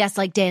culture with guests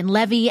like Dan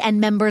Levy and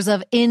members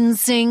of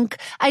NSYNC,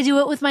 I do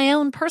it with my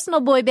own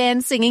personal boy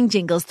band singing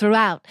jingles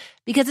throughout.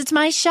 Because it's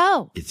my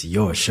show. It's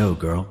your show,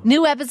 girl.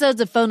 New episodes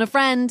of Phone a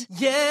Friend.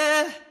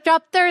 Yeah.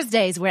 Drop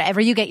Thursdays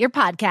wherever you get your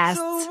podcasts.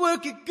 So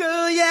work it,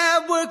 girl,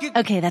 yeah, work it.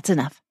 Okay, that's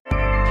enough.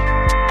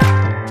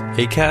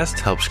 Acast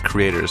helps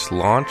creators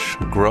launch,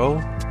 grow,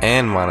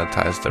 and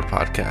monetize their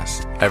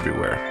podcasts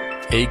everywhere.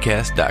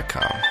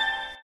 Acast.com.